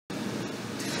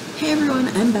Hey everyone,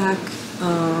 I'm back.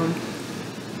 I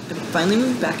finally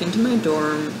moved back into my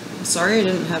dorm. Sorry I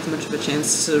didn't have much of a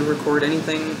chance to record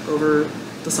anything over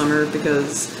the summer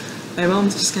because my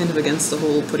mom's just kind of against the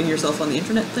whole putting yourself on the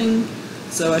internet thing,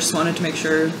 so I just wanted to make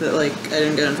sure that I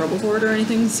didn't get in trouble for it or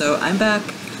anything. So I'm back,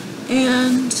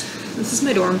 and this is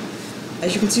my dorm.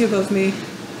 As you can see above me,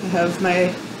 I have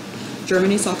my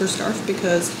Germany soccer scarf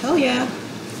because hell yeah,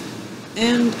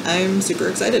 and I'm super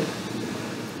excited.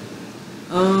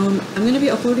 I'm going to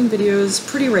be uploading videos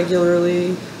pretty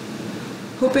regularly,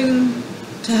 hoping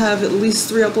to have at least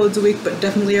 3 uploads a week, but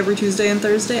definitely every Tuesday and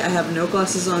Thursday. I have no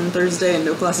classes on Thursday and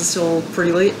no classes till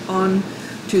pretty late on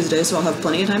Tuesday, so I'll have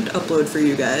plenty of time to upload for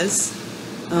you guys.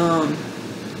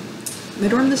 My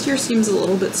dorm this year seems a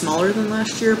little bit smaller than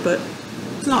last year, but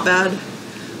it's not bad.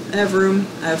 I have room,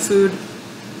 I have food,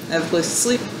 I have a place to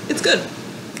sleep. It's good.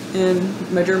 And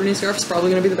my Germany scarf is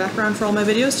probably going to be the background for all my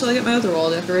videos till I get my other wall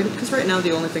decorated, because right now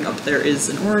the only thing up there is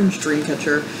an orange dream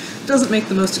catcher. Doesn't make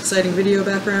the most exciting video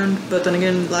background, but then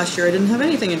again, last year I didn't have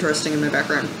anything interesting in my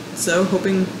background. So,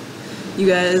 hoping you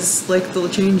guys like the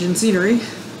change in scenery.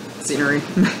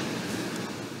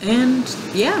 And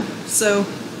yeah, so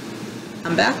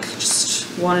I'm back.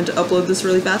 Just wanted to upload this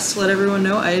really fast to let everyone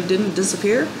know I didn't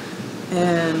disappear.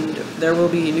 And there will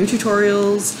be new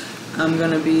tutorials. I'm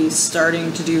gonna be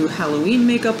starting to do Halloween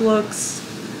makeup looks.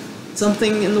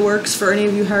 Something in the works for any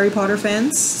of you Harry Potter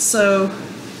fans. So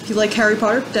if you like Harry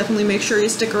Potter, definitely make sure you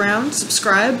stick around,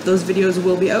 subscribe. Those videos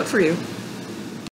will be out for you.